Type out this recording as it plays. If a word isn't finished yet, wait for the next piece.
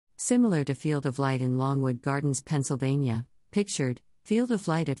Similar to Field of Light in Longwood Gardens, Pennsylvania, pictured, Field of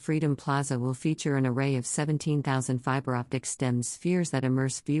Light at Freedom Plaza will feature an array of 17,000 fiber optic STEM spheres that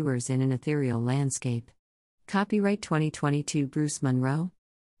immerse viewers in an ethereal landscape. Copyright 2022 Bruce Munro.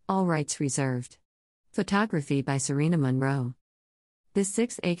 All rights reserved. Photography by Serena Munro. This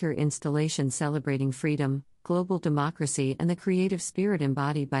 6-acre installation celebrating freedom, global democracy, and the creative spirit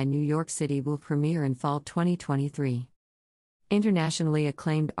embodied by New York City will premiere in fall 2023. Internationally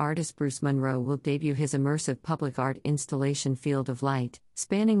acclaimed artist Bruce Munro will debut his immersive public art installation Field of Light,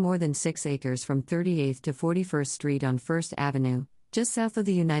 spanning more than 6 acres from 38th to 41st Street on 1st Avenue, just south of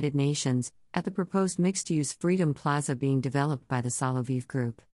the United Nations, at the proposed mixed-use Freedom Plaza being developed by the Soloviev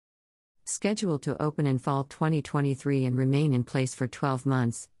Group. Scheduled to open in fall 2023 and remain in place for 12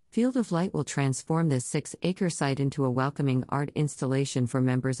 months, Field of Light will transform this 6-acre site into a welcoming art installation for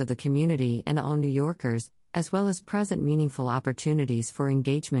members of the community and all New Yorkers, as well as present meaningful opportunities for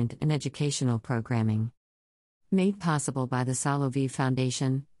engagement and educational programming. Made possible by the Soloviev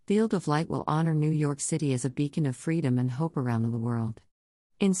Foundation, Field of Light will honor New York City as a beacon of freedom and hope around the world.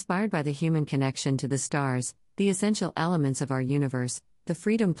 Inspired by the human connection to the stars, the essential elements of our universe, the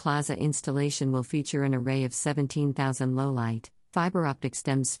Freedom Plaza installation will feature an array of 17,000 low-light, fiber optic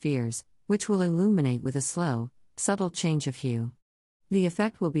STEM spheres, which will illuminate with a slow, subtle change of hue. The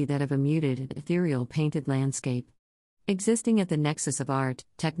effect will be that of a muted, ethereal painted landscape. Existing at the nexus of art,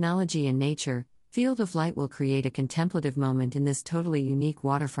 technology, and nature, Field of Light will create a contemplative moment in this totally unique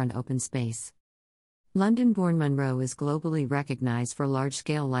waterfront open space. London-born Munro is globally recognized for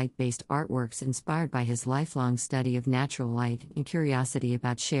large-scale light-based artworks inspired by his lifelong study of natural light and curiosity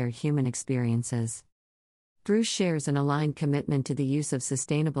about shared human experiences. Bruce shares an aligned commitment to the use of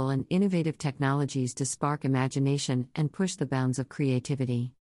sustainable and innovative technologies to spark imagination and push the bounds of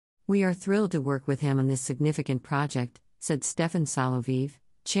creativity. "We are thrilled to work with him on this significant project," said Stefan Soloviev,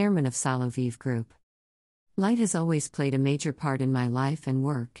 chairman of Soloviev Group. "Light has always played a major part in my life and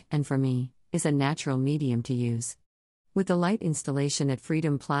work, and for me, is a natural medium to use. With the light installation at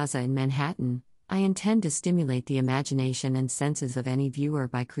Freedom Plaza in Manhattan, I intend to stimulate the imagination and senses of any viewer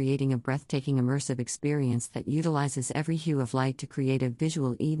by creating a breathtaking immersive experience that utilizes every hue of light to create a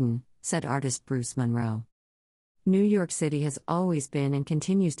visual Eden," said artist Bruce Munro. New York City has always been and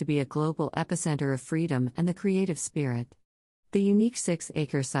continues to be a global epicenter of freedom and the creative spirit. The unique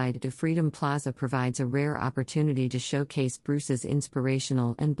 6-acre site to Freedom Plaza provides a rare opportunity to showcase Bruce's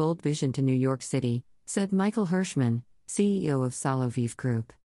inspirational and bold vision to New York City, said Michael Hirschman, CEO of Soloviev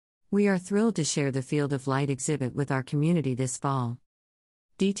Group. "We are thrilled to share the Field of Light exhibit with our community this fall.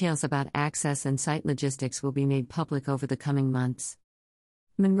 Details about access and site logistics will be made public over the coming months."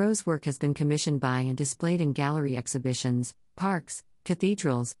 Munro's work has been commissioned by and displayed in gallery exhibitions, parks,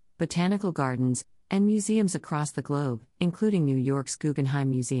 cathedrals, botanical gardens, and museums across the globe, including New York's Guggenheim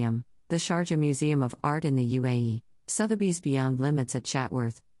Museum, the Sharjah Museum of Art in the UAE, Sotheby's Beyond Limits at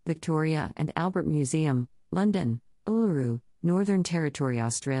Chatsworth, Victoria and Albert Museum, London, Uluru, Northern Territory,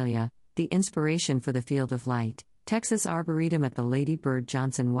 Australia, the inspiration for the Field of Light, Texas Arboretum at the Lady Bird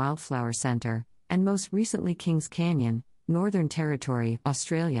Johnson Wildflower Center, and most recently Kings Canyon, Northern Territory,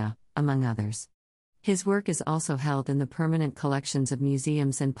 Australia, among others. His work is also held in the permanent collections of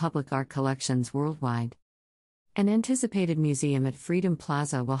museums and public art collections worldwide. An anticipated museum at Freedom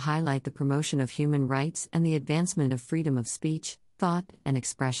Plaza will highlight the promotion of human rights and the advancement of freedom of speech, thought, and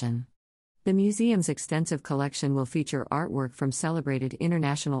expression. The museum's extensive collection will feature artwork from celebrated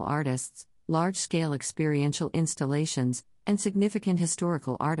international artists, large-scale experiential installations, and significant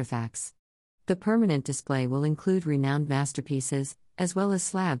historical artifacts. The permanent display will include renowned masterpieces, as well as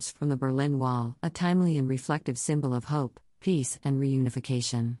slabs from the Berlin Wall, a timely and reflective symbol of hope, peace, and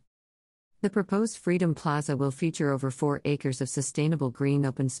reunification. The proposed Freedom Plaza will feature over 4 acres of sustainable green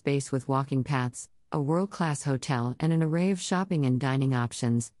open space with walking paths, a world-class hotel, and an array of shopping and dining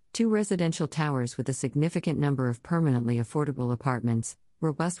options, 2 residential towers with a significant number of permanently affordable apartments,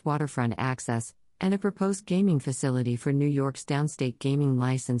 robust waterfront access, and a proposed gaming facility for New York's downstate gaming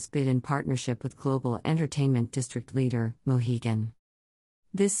license bid in partnership with global entertainment district leader, Mohegan.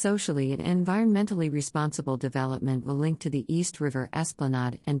 This socially and environmentally responsible development will link to the East River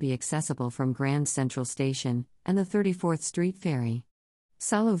Esplanade and be accessible from Grand Central Station and the 34th Street Ferry.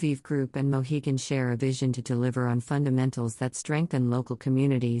 Soloviev Group and Mohegan share a vision to deliver on fundamentals that strengthen local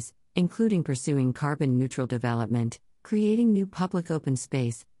communities, including pursuing carbon-neutral development, creating new public open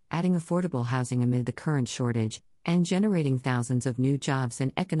space, adding affordable housing amid the current shortage, and generating thousands of new jobs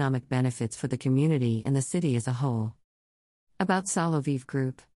and economic benefits for the community and the city as a whole. About Soloviev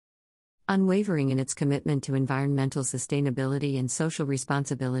Group. Unwavering in its commitment to environmental sustainability and social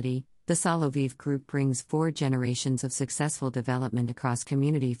responsibility, the Soloviv Group brings 4 generations of successful development across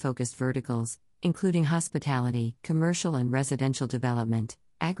community-focused verticals, including hospitality, commercial and residential development,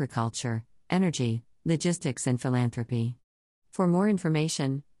 agriculture, energy, logistics and philanthropy. For more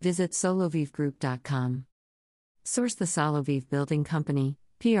information, visit solovivgroup.com. Source: The Soloviv Building Company,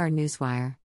 PR Newswire.